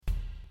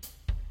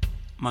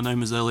My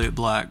name is Elliot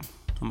Black.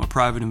 I'm a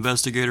private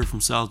investigator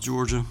from South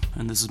Georgia,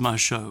 and this is my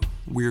show,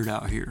 Weird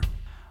Out Here.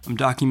 I'm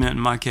documenting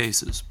my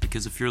cases,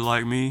 because if you're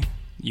like me,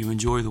 you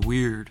enjoy the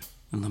weird,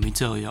 and let me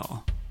tell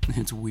y'all,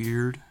 it's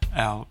weird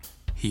out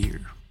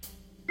here.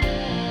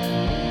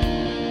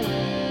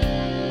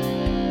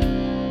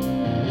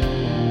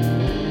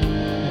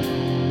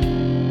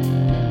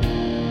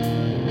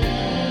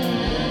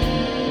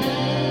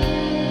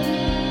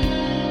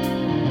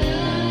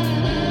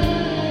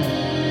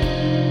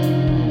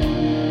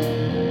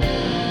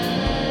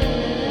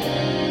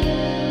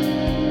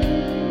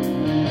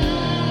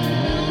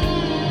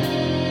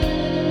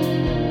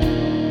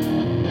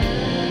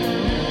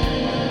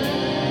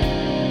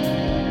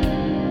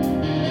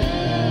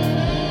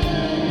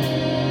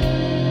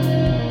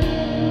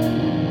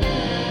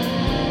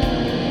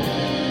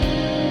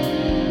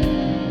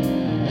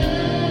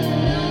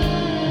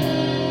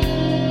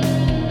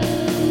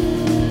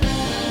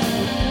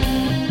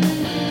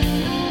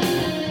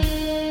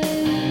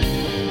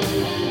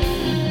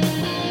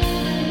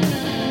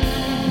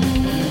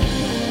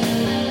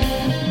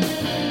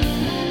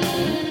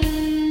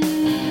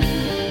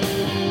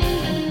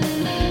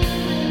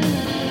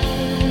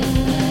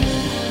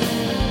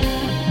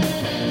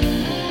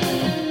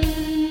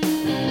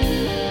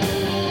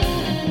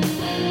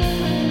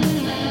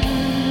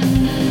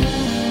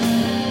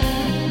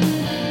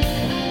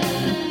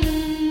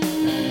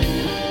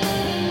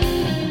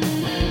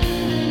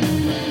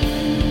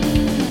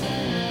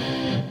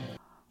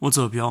 What's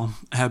up, y'all?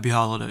 Happy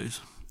holidays.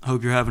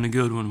 Hope you're having a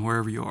good one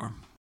wherever you are.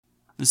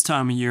 This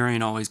time of year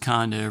ain't always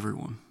kind to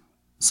everyone.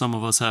 Some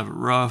of us have it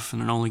rough,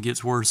 and it only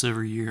gets worse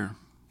every year.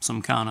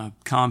 Some kind of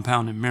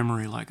compounded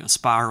memory like a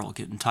spiral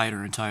getting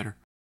tighter and tighter.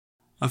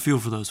 I feel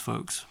for those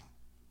folks.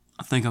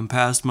 I think I'm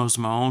past most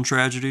of my own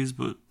tragedies,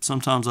 but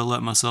sometimes I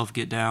let myself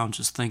get down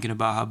just thinking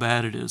about how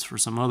bad it is for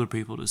some other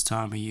people this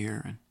time of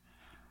year.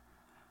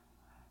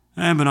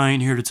 But I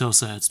ain't here to tell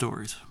sad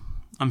stories.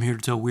 I'm here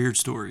to tell weird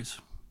stories.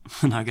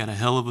 And I got a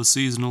hell of a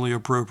seasonally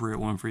appropriate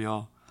one for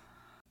y'all.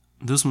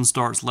 This one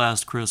starts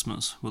last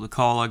Christmas with a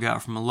call I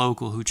got from a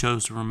local who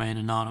chose to remain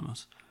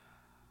anonymous.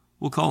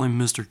 We'll call him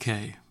Mr.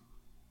 K.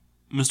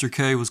 Mr.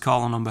 K was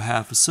calling on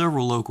behalf of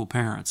several local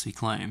parents, he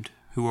claimed,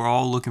 who were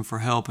all looking for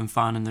help in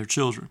finding their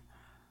children,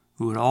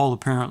 who had all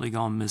apparently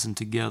gone missing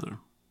together.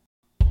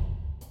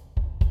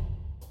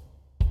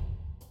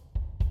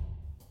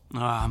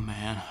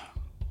 Man.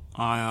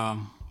 I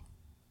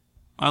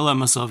let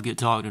myself get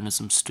talked into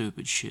some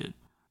stupid shit.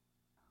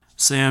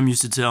 Sam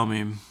used to tell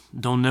me,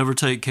 don't never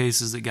take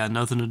cases that got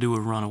nothing to do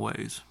with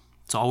runaways.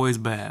 It's always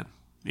bad.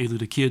 Either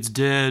the kid's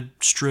dead,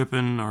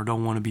 stripping, or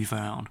don't want to be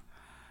found.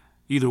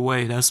 Either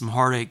way, that's some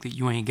heartache that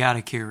you ain't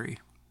gotta carry.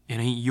 It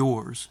ain't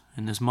yours,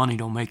 and this money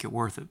don't make it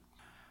worth it.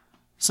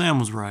 Sam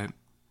was right.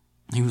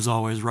 He was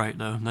always right,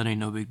 though. That ain't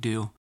no big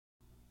deal.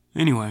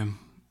 Anyway,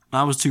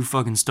 I was too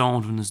fucking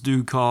stoned when this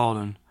dude called,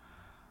 and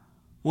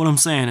what I'm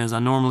saying is I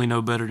normally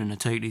know better than to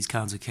take these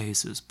kinds of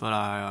cases, but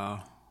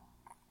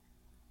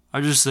I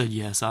just said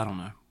yes, I don't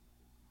know.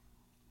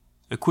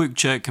 A quick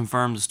check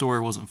confirmed the story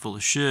wasn't full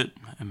of shit,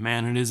 and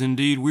man, it is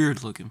indeed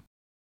weird looking.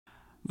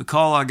 The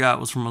call I got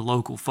was from a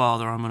local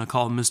father I'm going to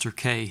call Mr.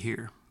 K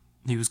here.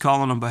 He was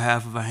calling on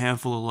behalf of a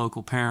handful of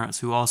local parents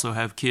who also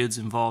have kids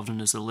involved in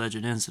this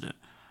alleged incident,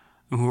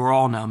 and who are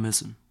all now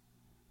missing.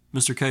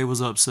 Mr. K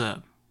was upset,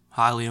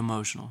 highly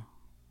emotional,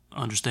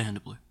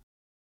 understandably.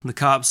 The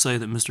cops say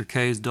that Mr.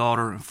 K's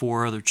daughter and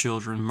 4 other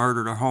children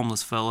murdered a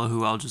homeless fellow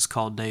who I'll just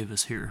call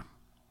Davis here.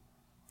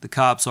 The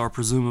cops are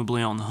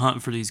presumably on the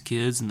hunt for these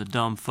kids, and the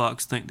dumb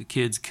fucks think the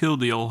kids killed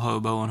the old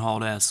hobo and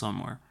hauled ass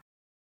somewhere.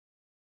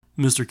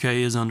 Mr.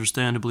 K is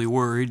understandably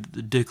worried that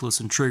the dickless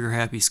and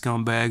trigger-happy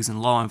scumbags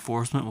in law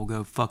enforcement will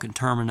go fucking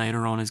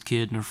Terminator on his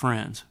kid and her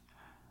friends.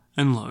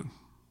 And look,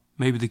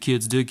 maybe the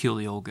kids did kill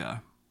the old guy,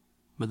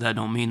 but that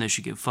don't mean they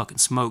should get fucking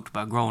smoked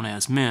by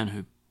grown-ass men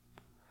who...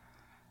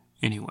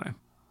 Anyway,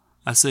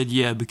 I said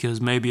yeah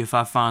because maybe if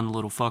I find the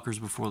little fuckers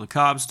before the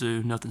cops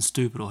do, nothing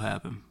stupid will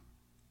happen.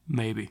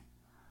 Maybe.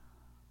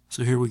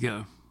 So here we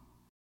go.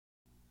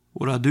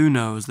 What I do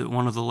know is that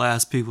one of the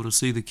last people to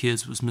see the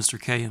kids was Mr.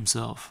 K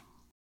himself.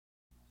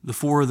 The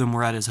 4 of them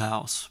were at his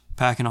house,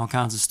 packing all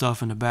kinds of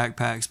stuff into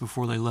backpacks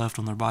before they left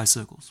on their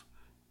bicycles.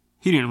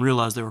 He didn't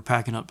realize they were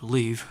packing up to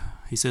leave.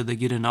 He said they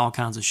get into all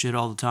kinds of shit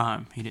all the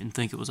time. He didn't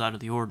think it was out of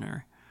the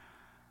ordinary.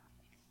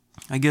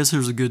 I guess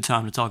here's a good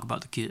time to talk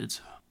about the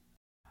kids.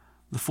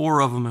 The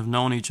 4 of them have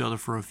known each other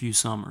for a few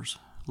summers,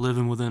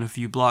 living within a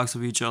few blocks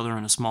of each other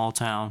in a small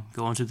town,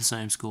 going to the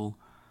same school.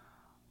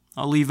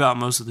 I'll leave out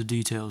most of the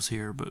details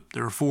here, but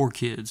there are 4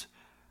 kids,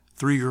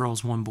 3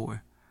 girls, 1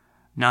 boy,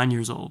 9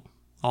 years old,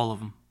 all of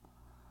them.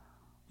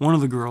 One of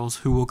the girls,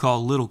 who we'll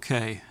call Little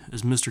K,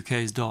 is Mr.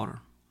 K's daughter.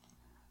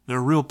 They're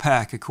a real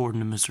pack,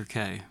 according to Mr.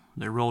 K.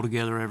 They roll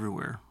together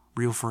everywhere,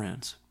 real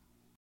friends.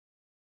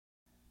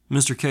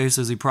 Mr. K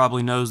says he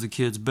probably knows the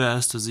kids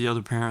best, as the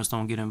other parents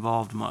don't get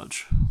involved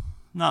much.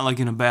 Not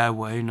like in a bad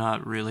way,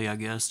 not really, I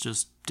guess,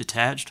 just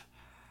detached.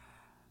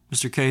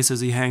 Mr. K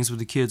says he hangs with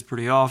the kids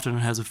pretty often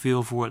and has a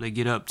feel for what they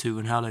get up to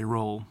and how they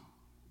roll.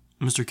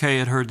 Mr. K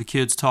had heard the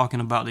kids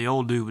talking about the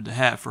old dude with the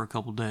hat for a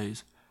couple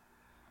days.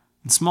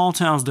 In small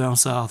towns down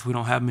south, we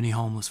don't have many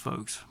homeless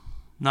folks.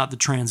 Not the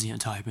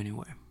transient type,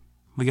 anyway.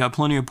 We got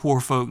plenty of poor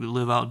folk that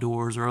live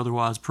outdoors or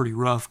otherwise pretty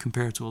rough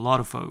compared to a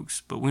lot of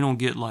folks, but we don't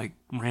get like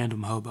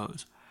random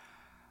hobos.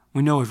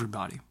 We know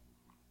everybody.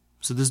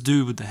 So this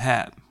dude with the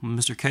hat, when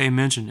Mr. K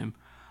mentioned him,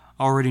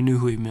 I already knew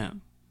who he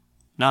meant.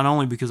 Not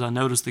only because I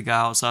noticed the guy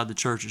outside the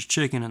church's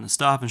chicken in the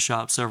Stop and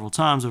Shop several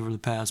times over the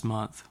past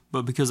month,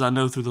 but because I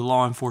know through the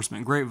law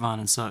enforcement grapevine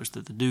and such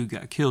that the dude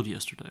got killed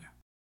yesterday.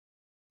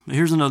 But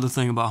here's another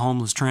thing about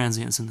homeless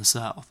transients in the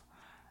South.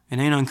 It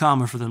ain't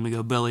uncommon for them to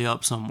go belly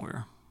up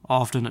somewhere,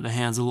 often at the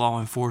hands of law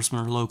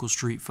enforcement or local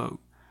street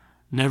folk.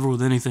 Never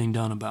with anything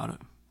done about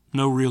it.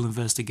 No real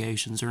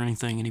investigations or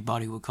anything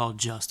anybody would call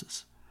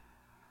justice.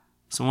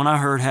 So when I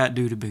heard Hat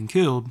Dude had been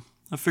killed,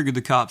 I figured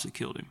the cops had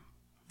killed him.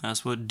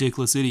 That's what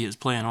dickless idiots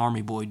playing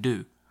Army Boy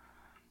do.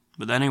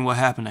 But that ain't what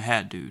happened to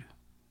Hat Dude.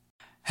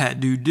 Hat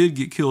Dude did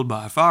get killed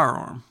by a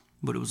firearm,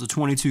 but it was a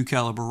 .22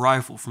 caliber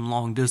rifle from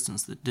long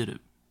distance that did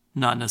it.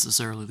 Not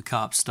necessarily the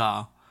cop's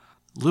style.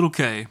 Little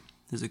K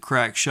is a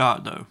crack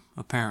shot, though,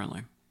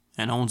 apparently,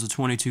 and owns a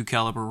 .22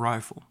 caliber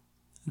rifle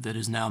that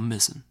is now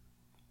missing.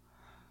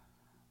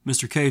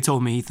 Mr. K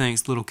told me he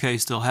thinks Little K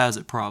still has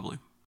it, probably.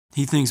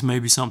 He thinks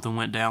maybe something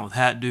went down with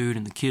Hat Dude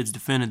and the kids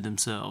defended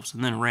themselves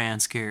and then ran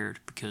scared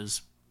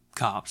because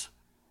cops.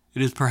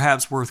 It is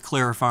perhaps worth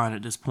clarifying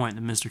at this point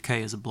that Mr.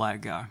 K is a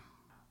black guy.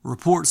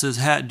 Report says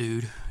Hat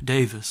Dude,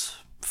 Davis,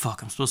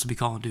 I'm supposed to be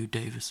calling dude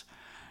Davis.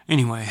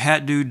 Anyway,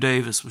 Hat Dude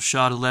Davis was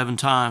shot 11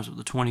 times with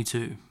a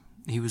 .22.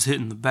 He was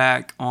hit in the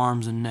back,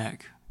 arms, and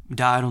neck.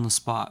 Died on the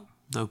spot,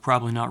 though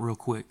probably not real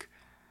quick.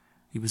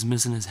 He was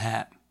missing his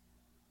hat.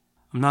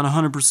 I'm not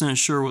 100%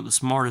 sure what the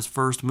smartest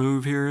first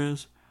move here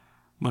is,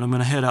 but I'm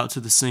going to head out to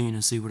the scene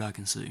and see what I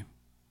can see.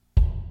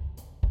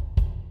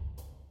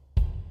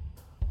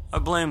 I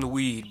blame the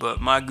weed,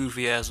 but my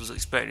goofy ass was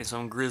expecting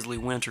some grisly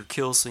winter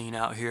kill scene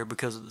out here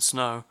because of the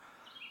snow.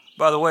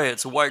 By the way,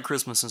 it's a white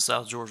Christmas in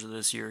South Georgia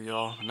this year,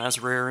 y'all, and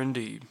that's rare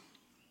indeed.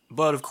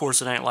 But of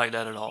course it ain't like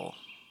that at all.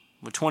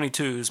 With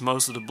 .22s,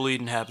 most of the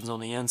bleeding happens on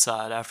the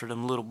inside after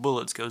them little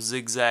bullets go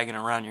zigzagging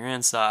around your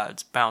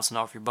insides, bouncing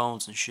off your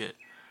bones and shit.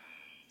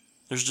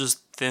 There's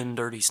just thin,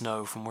 dirty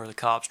snow from where the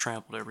cops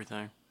trampled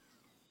everything.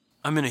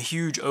 I'm in a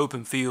huge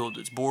open field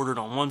that's bordered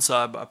on one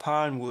side by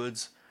pine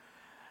woods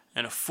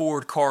and a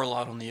Ford car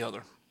lot on the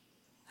other.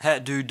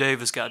 Hat Dude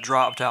Davis got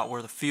dropped out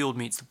where the field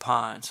meets the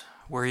pines,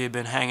 where he had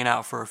been hanging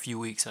out for a few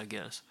weeks, I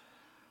guess.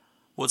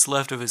 What's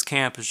left of his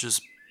camp is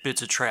just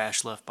bits of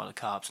trash left by the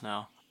cops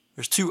now.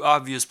 There's two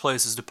obvious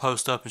places to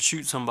post up and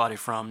shoot somebody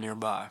from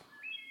nearby.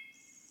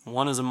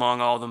 One is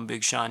among all them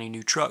big shiny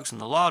new trucks in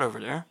the lot over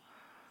there,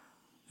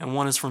 and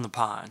one is from the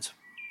pines.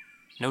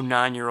 No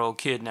 9-year-old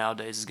kid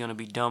nowadays is going to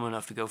be dumb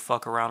enough to go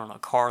fuck around on a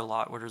car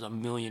lot where there's a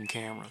million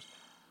cameras.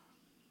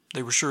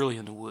 They were surely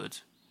in the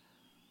woods.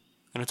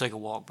 Gonna take a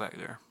walk back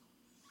there.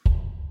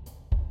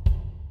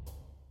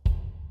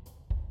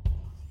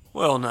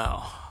 Well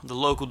now, the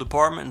local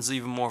department is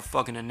even more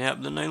fucking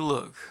inept than they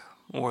look.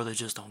 Or they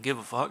just don't give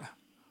a fuck.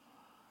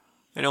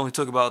 It only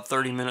took about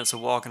 30 minutes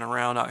of walking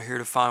around out here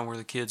to find where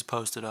the kids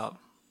posted up.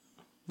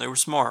 They were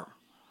smart.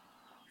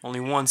 Only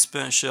one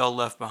spent shell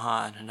left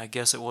behind, and I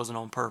guess it wasn't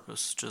on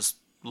purpose, just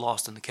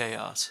lost in the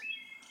chaos.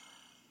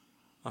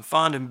 I'm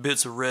finding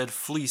bits of red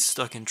fleece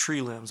stuck in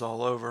tree limbs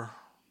all over.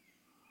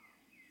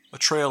 A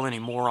trail any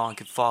moron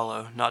could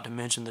follow, not to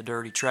mention the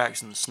dirty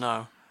tracks in the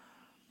snow.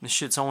 This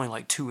shit's only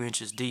like 2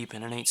 inches deep,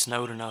 and it ain't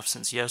snowed enough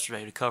since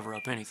yesterday to cover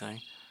up anything.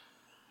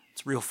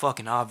 It's real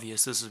fucking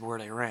obvious this is where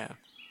they ran.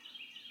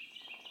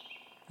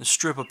 The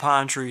strip of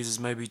pine trees is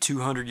maybe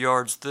 200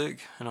 yards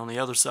thick, and on the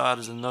other side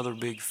is another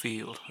big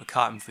field, a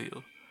cotton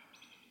field.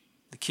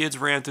 The kids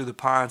ran through the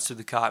pines to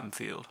the cotton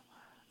field,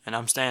 and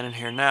I'm standing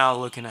here now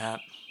looking at,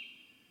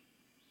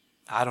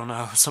 I don't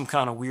know, some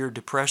kind of weird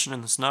depression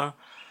in the snow.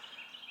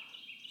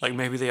 Like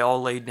maybe they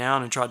all laid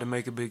down and tried to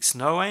make a big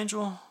snow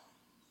angel?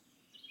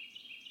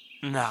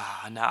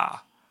 Nah.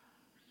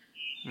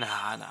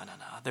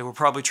 They were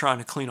probably trying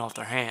to clean off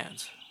their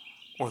hands.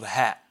 Or the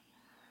hat.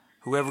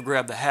 Whoever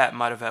grabbed the hat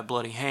might have had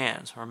bloody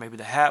hands, or maybe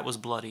the hat was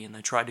bloody and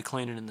they tried to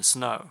clean it in the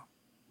snow.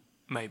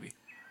 Maybe.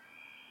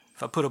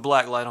 If I put a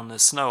black light on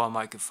this snow, I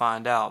might could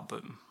find out,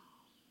 but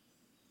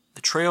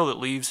the trail that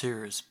leaves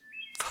here is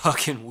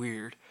fucking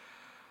weird.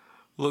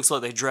 Looks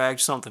like they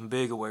dragged something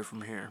big away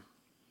from here.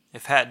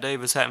 If Hat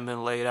Davis hadn't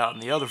been laid out in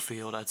the other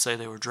field, I'd say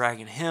they were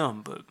dragging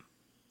him, but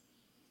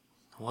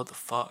what the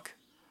fuck?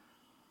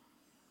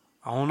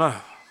 I don't know.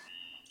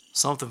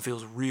 Something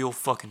feels real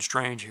fucking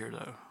strange here,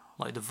 though.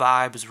 Like the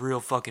vibe is real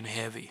fucking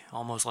heavy,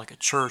 almost like a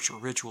church or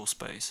ritual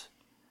space.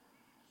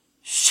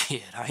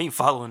 Shit, I ain't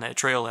following that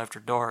trail after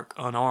dark,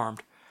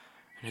 unarmed,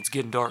 and it's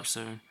getting dark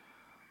soon.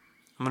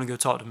 I'm gonna go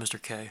talk to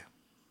Mr. K.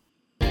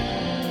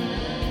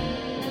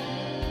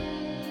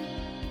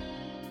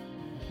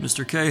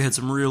 Mr. K had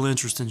some real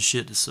interesting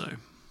shit to say.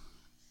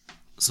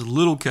 So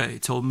Little K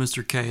told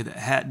Mr. K that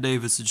Hat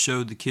Davis had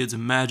showed the kids a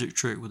magic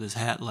trick with his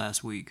hat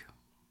last week.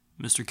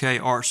 Mr. K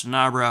arched an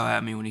eyebrow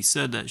at me when he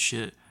said that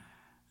shit,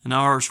 and I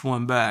arched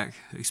one back,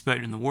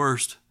 expecting the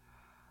worst.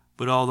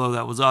 But although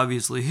that was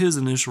obviously his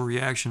initial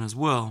reaction as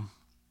well,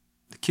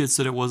 the kid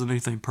said it wasn't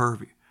anything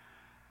pervy,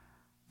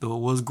 though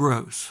it was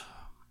gross.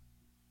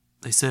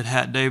 They said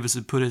Hat Davis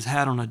had put his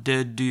hat on a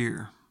dead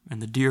deer,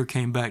 and the deer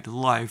came back to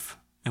life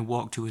and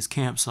walked to his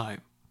campsite.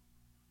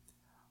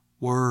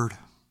 Word.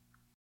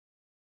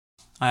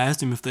 I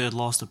asked him if they had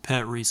lost a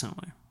pet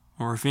recently,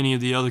 or if any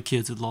of the other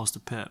kids had lost a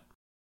pet.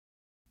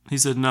 He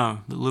said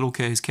no, that little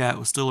K's cat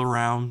was still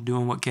around,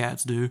 doing what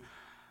cats do,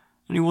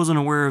 and he wasn't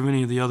aware of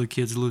any of the other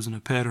kids losing a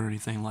pet or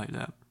anything like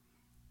that.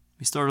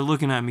 He started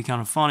looking at me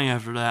kind of funny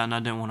after that, and I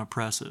didn't want to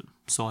press it,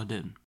 so I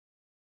didn't.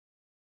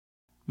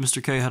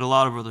 Mr. K had a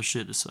lot of other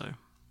shit to say,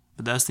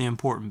 but that's the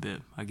important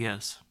bit, I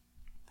guess.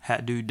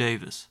 Hat Dude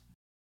Davis.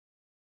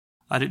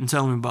 I didn't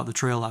tell him about the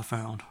trail I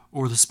found,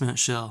 or the spent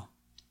shell.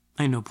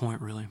 Ain't no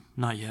point, really.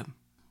 Not yet. I'm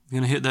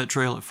gonna hit that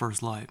trail at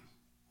first light.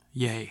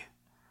 Yay.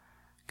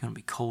 Gonna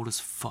be cold as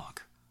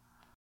fuck.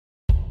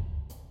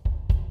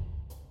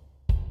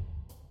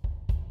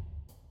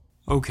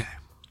 Okay.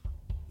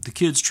 The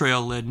kids'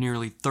 trail led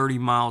nearly 30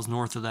 miles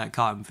north of that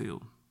cotton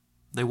field.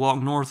 They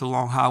walked north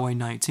along Highway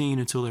 19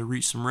 until they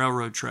reached some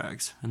railroad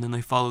tracks, and then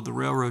they followed the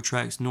railroad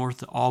tracks north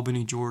to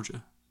Albany,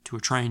 Georgia, to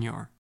a train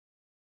yard.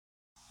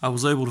 I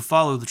was able to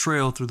follow the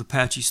trail through the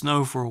patchy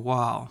snow for a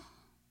while.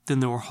 Then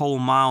there were whole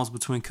miles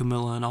between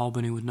Camilla and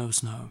Albany with no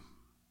snow.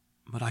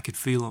 But I could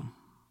feel them.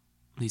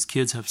 These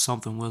kids have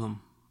something with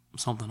them.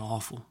 Something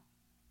awful.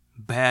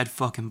 Bad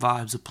fucking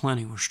vibes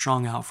aplenty were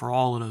strung out for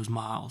all of those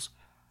miles.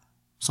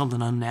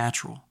 Something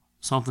unnatural.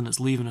 Something that's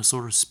leaving a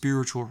sort of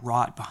spiritual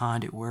rot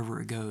behind it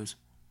wherever it goes.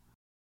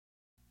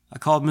 I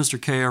called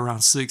Mr. K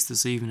around 6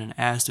 this evening and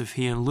asked if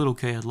he and Little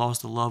K had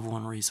lost a loved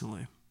one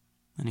recently.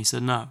 And he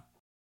said no.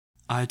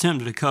 I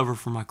attempted to cover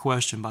for my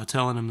question by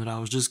telling him that I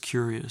was just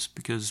curious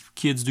because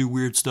kids do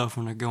weird stuff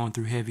when they're going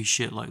through heavy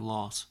shit like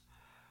loss.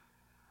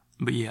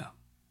 But yeah,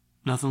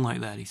 nothing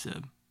like that, he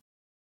said.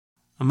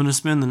 I'm going to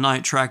spend the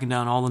night tracking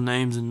down all the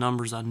names and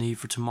numbers I need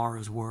for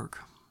tomorrow's work.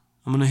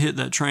 I'm going to hit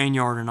that train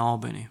yard in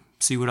Albany,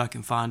 see what I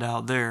can find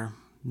out there,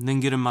 and then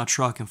get in my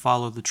truck and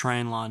follow the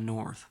train line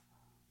north.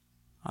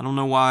 I don't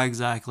know why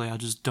exactly, I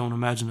just don't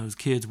imagine those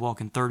kids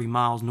walking 30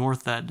 miles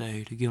north that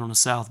day to get on a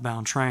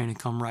southbound train and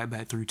come right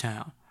back through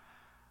town.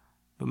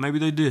 But maybe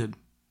they did.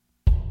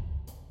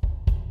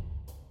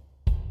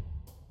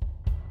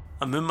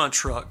 I'm in my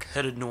truck,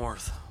 headed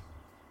north.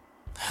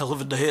 Hell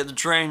of a day at the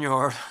train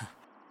yard.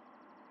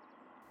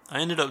 I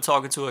ended up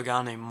talking to a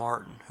guy named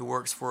Martin, who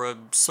works for a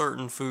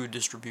certain food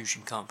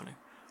distribution company.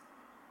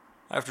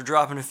 After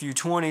dropping a few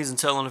 20s and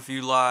telling a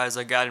few lies,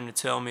 I got him to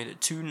tell me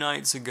that 2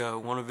 nights ago,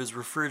 one of his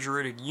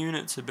refrigerated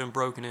units had been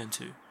broken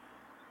into.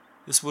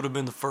 This would have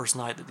been the first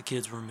night that the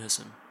kids were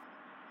missing.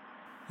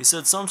 He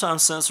said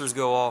sometimes sensors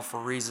go off for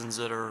reasons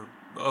that are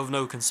of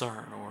no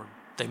concern, or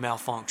they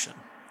malfunction.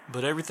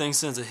 But everything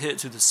sends a hit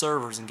to the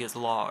servers and gets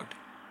logged.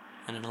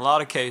 And in a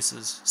lot of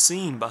cases,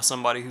 seen by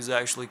somebody who's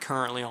actually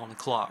currently on the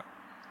clock.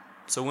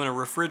 So when a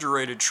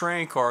refrigerated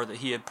train car that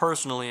he had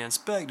personally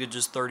inspected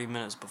just 30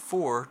 minutes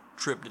before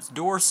tripped its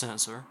door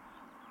sensor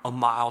a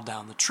mile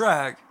down the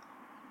track,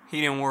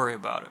 he didn't worry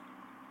about it.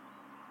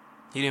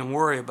 He didn't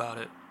worry about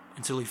it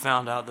until he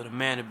found out that a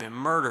man had been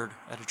murdered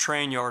at a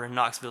train yard in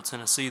Knoxville,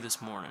 Tennessee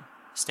this morning,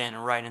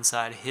 standing right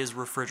inside his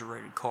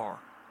refrigerated car.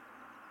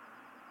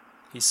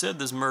 He said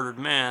this murdered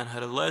man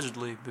had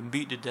allegedly been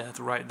beat to death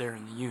right there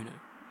in the unit.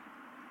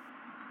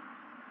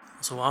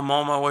 So I'm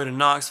on my way to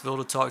Knoxville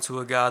to talk to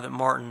a guy that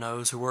Martin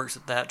knows who works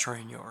at that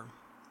train yard.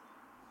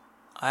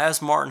 I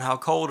asked Martin how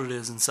cold it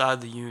is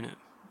inside the unit,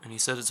 and he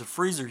said it's a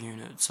freezer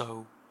unit,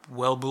 so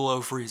well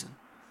below freezing.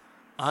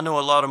 I know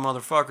a lot of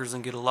motherfuckers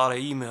and get a lot of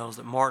emails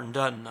that Martin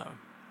doesn't know.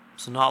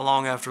 So not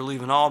long after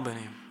leaving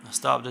Albany, I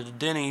stopped at a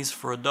Denny's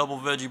for a double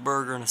veggie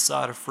burger and a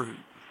side of fruit.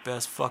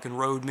 Best fucking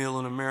road meal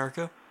in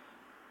America.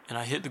 And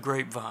I hit the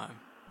Grapevine.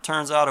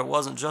 Turns out it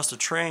wasn't just a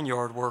train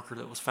yard worker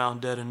that was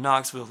found dead in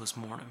Knoxville this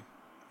morning,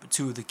 but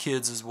 2 of the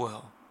kids as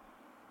well.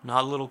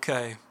 Not Little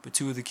K, but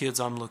 2 of the kids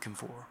I'm looking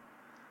for.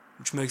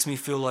 Which makes me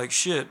feel like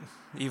shit,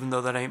 even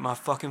though that ain't my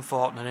fucking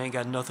fault and it ain't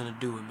got nothing to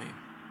do with me.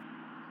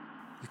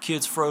 The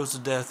kids froze to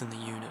death in the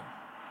unit.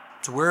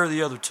 So where are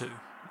the other 2?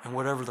 And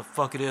whatever the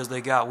fuck it is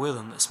they got with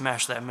them that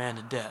smashed that man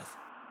to death?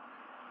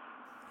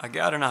 I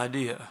got an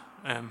idea,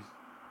 and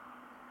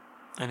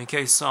in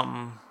case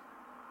something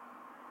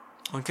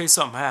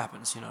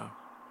happens,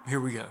 here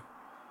we go.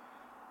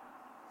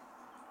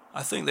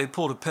 I think they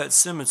pulled a pet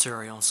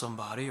cemetery on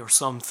somebody or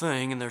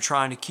something, and they're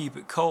trying to keep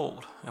it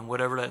cold, and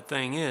whatever that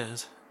thing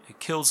is,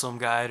 it killed some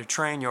guy at a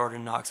train yard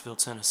in Knoxville,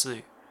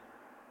 Tennessee.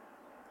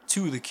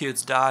 2 of the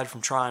kids died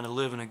from trying to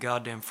live in a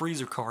goddamn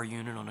freezer car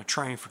unit on a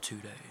train for 2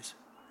 days.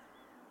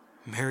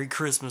 Merry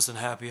Christmas and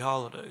Happy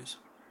Holidays.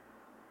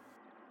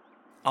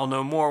 I'll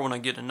know more when I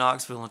get to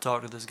Knoxville and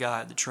talk to this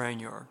guy at the train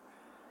yard.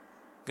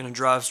 Gonna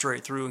drive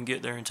straight through and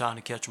get there in time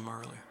to catch him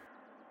early.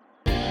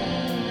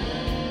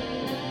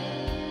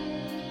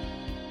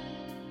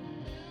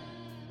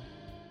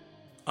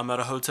 I'm at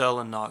a hotel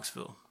in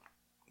Knoxville.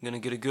 Gonna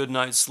get a good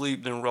night's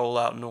sleep, then roll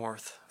out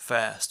north,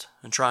 fast,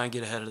 and try and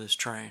get ahead of this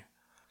train.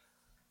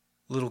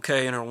 Little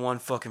Kay and her one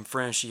fucking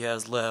friend she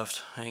has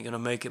left ain't gonna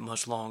make it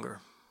much longer.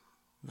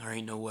 There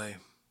ain't no way.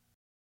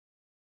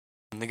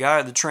 And the guy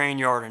at the train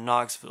yard in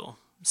Knoxville,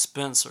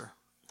 Spencer,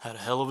 had a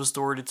hell of a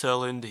story to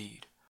tell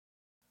indeed.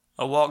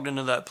 I walked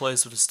into that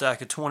place with a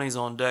stack of 20s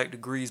on deck to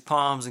grease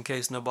palms in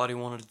case nobody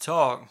wanted to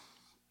talk,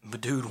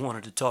 but dude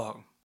wanted to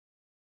talk.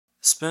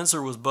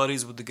 Spencer was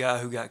buddies with the guy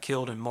who got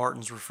killed in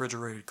Martin's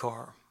refrigerated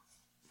car.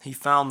 He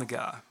found the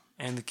guy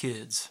and the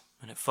kids,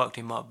 and it fucked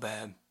him up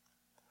bad.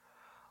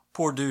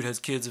 Poor dude has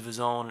kids of his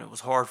own, and it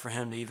was hard for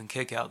him to even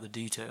kick out the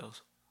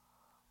details.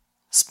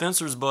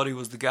 Spencer's buddy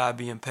was the guy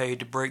being paid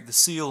to break the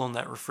seal on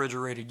that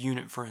refrigerated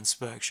unit for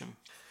inspection.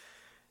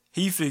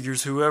 He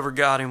figures whoever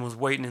got him was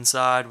waiting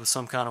inside with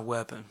some kind of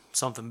weapon,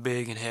 something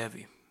big and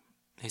heavy.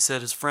 He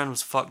said his friend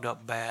was fucked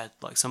up bad,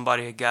 like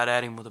somebody had got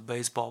at him with a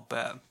baseball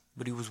bat,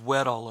 but he was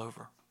wet all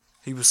over.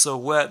 He was so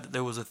wet that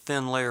there was a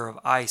thin layer of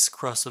ice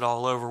crusted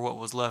all over what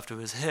was left of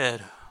his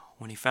head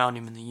when he found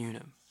him in the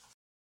unit.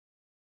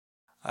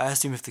 I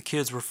asked him if the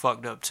kids were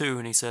fucked up too,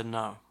 and he said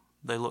no.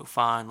 They looked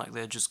fine, like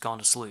they had just gone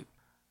to sleep.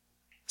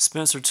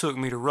 Spencer took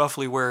me to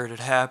roughly where it had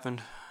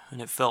happened,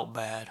 and it felt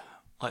bad,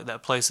 like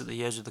that place at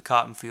the edge of the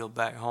cotton field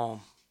back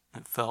home.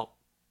 It felt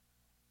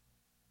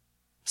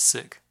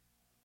sick.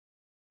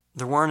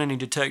 There weren't any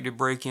detected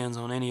break-ins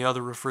on any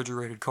other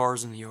refrigerated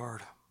cars in the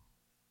yard,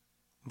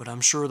 but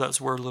I'm sure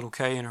that's where little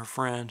Kay and her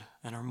friend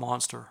and her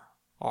monster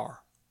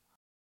are.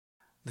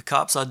 The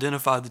cops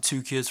identified the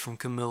two kids from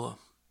Camilla,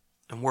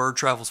 and word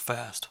travels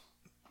fast.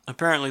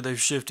 Apparently they've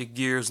shifted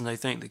gears and they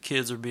think the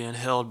kids are being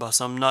held by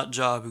some nut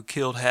job who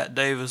killed Hat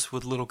Davis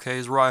with little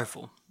Kay's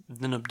rifle,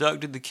 then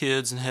abducted the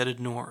kids and headed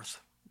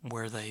north,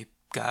 where they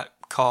got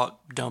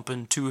caught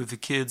dumping two of the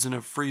kids in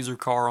a freezer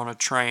car on a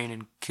train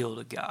and killed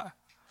a guy.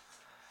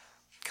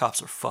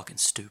 Cops are fucking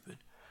stupid.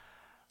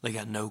 They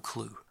got no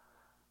clue.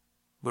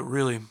 But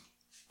really,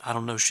 I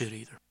don't know shit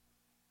either.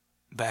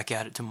 Back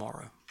at it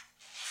tomorrow.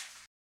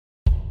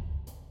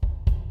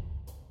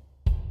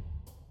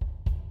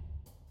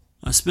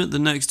 I spent the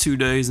next 2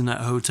 days in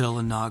that hotel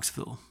in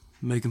Knoxville,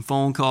 making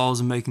phone calls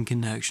and making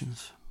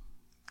connections.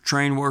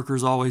 Train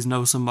workers always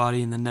know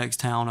somebody in the next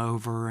town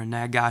over, and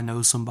that guy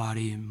knows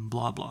somebody, and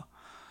blah blah.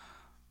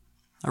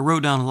 I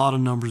wrote down a lot of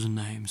numbers and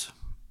names,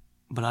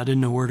 but I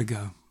didn't know where to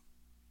go.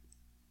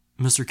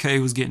 Mr. K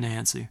was getting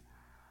antsy.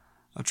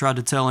 I tried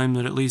to tell him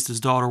that at least his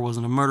daughter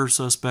wasn't a murder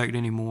suspect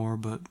anymore,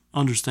 but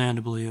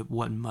understandably it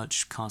wasn't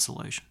much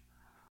consolation.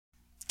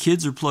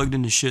 Kids are plugged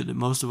into shit that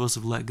most of us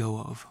have let go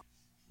of.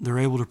 They're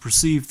able to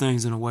perceive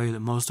things in a way that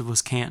most of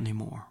us can't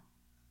anymore.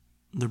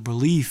 Their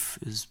belief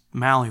is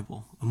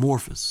malleable,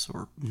 amorphous,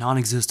 or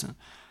non-existent.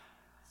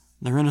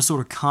 They're in a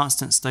sort of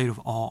constant state of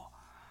awe.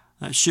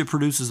 That shit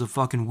produces a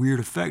fucking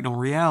weird effect on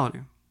reality.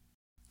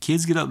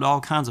 Kids get up to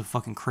all kinds of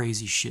fucking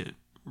crazy shit.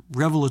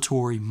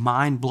 Revelatory,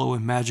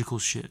 mind-blowing, magical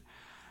shit.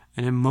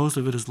 And then most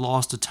of it is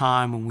lost to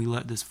time when we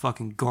let this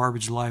fucking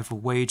garbage life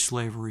of wage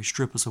slavery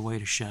strip us away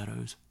to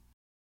shadows.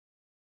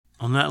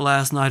 On that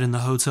last night in the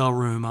hotel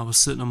room, I was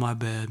sitting on my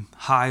bed,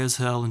 high as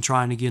hell and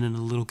trying to get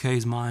into little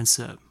Kay's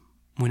mindset,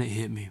 when it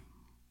hit me.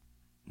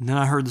 And then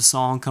I heard the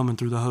song coming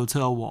through the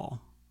hotel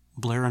wall,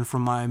 blaring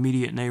from my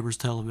immediate neighbor's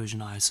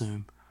television, I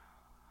assume.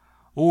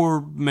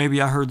 Or maybe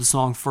I heard the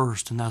song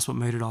first and that's what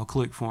made it all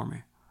click for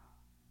me.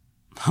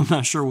 I'm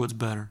not sure what's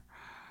better.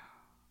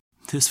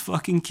 This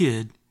fucking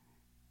kid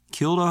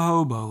killed a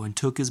hobo and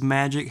took his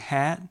magic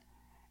hat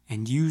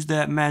and used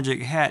that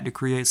magic hat to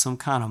create some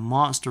kind of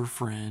monster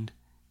friend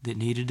that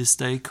needed to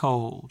stay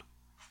cold.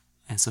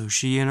 And so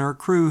she and her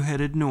crew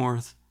headed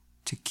north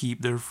to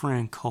keep their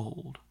friend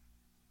cold.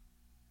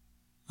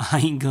 I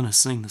ain't gonna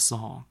sing the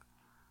song.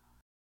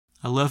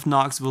 I left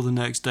Knoxville the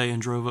next day and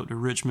drove up to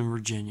Richmond,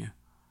 Virginia.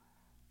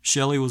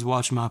 Shelley was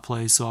watching my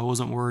place, so I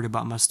wasn't worried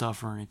about my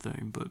stuff or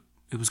anything, but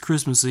it was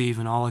Christmas Eve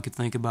and all I could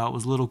think about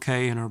was little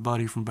Kay and her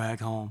buddy from back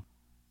home.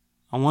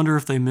 I wonder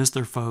if they missed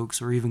their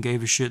folks or even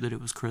gave a shit that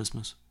it was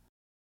Christmas.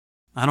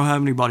 I don't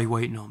have anybody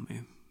waiting on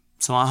me,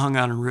 so I hung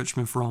out in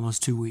Richmond for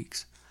almost 2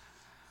 weeks.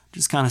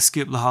 Just kind of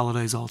skipped the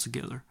holidays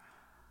altogether.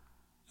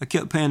 I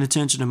kept paying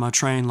attention to my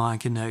train line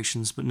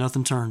connections, but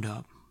nothing turned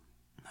up.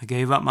 I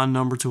gave out my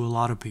number to a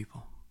lot of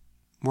people.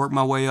 Worked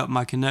my way up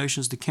my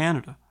connections to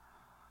Canada.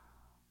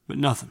 But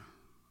nothing.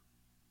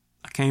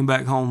 I came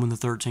back home on the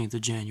 13th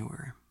of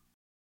January.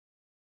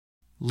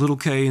 Little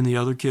Kay and the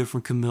other kid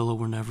from Camilla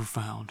were never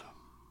found.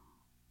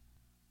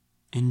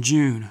 In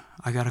June,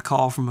 I got a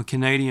call from a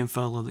Canadian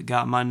fellow that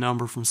got my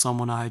number from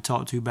someone I had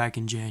talked to back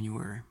in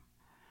January.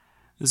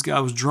 This guy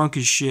was drunk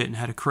as shit and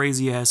had a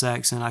crazy-ass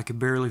accent I could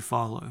barely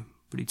follow,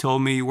 but he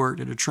told me he worked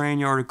at a train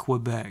yard in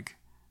Quebec,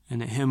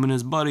 and that him and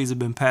his buddies had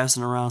been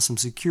passing around some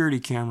security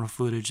camera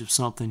footage of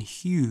something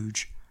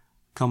huge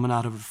coming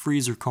out of a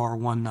freezer car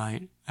one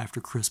night after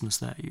Christmas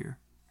that year.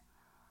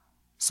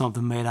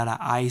 Something made out of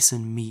ice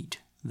and meat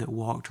that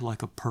walked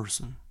like a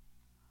person,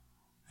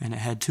 and it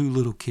had 2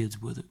 little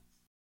kids with it.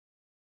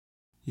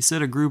 He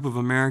said a group of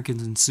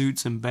Americans in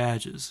suits and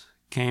badges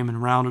came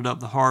and rounded up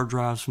the hard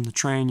drives from the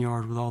train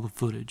yard with all the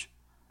footage,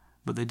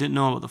 but they didn't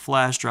know about the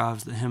flash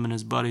drives that him and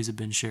his buddies had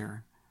been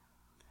sharing.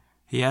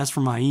 He asked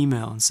for my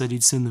email and said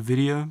he'd send the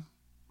video,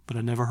 but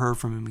I never heard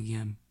from him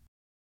again.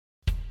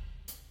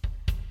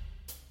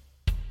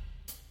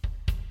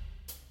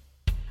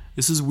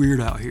 This is weird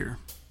out here,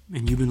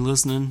 and you've been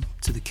listening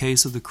to the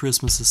Case of the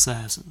Christmas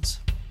Assassins.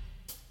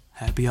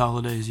 Happy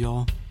holidays,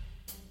 y'all.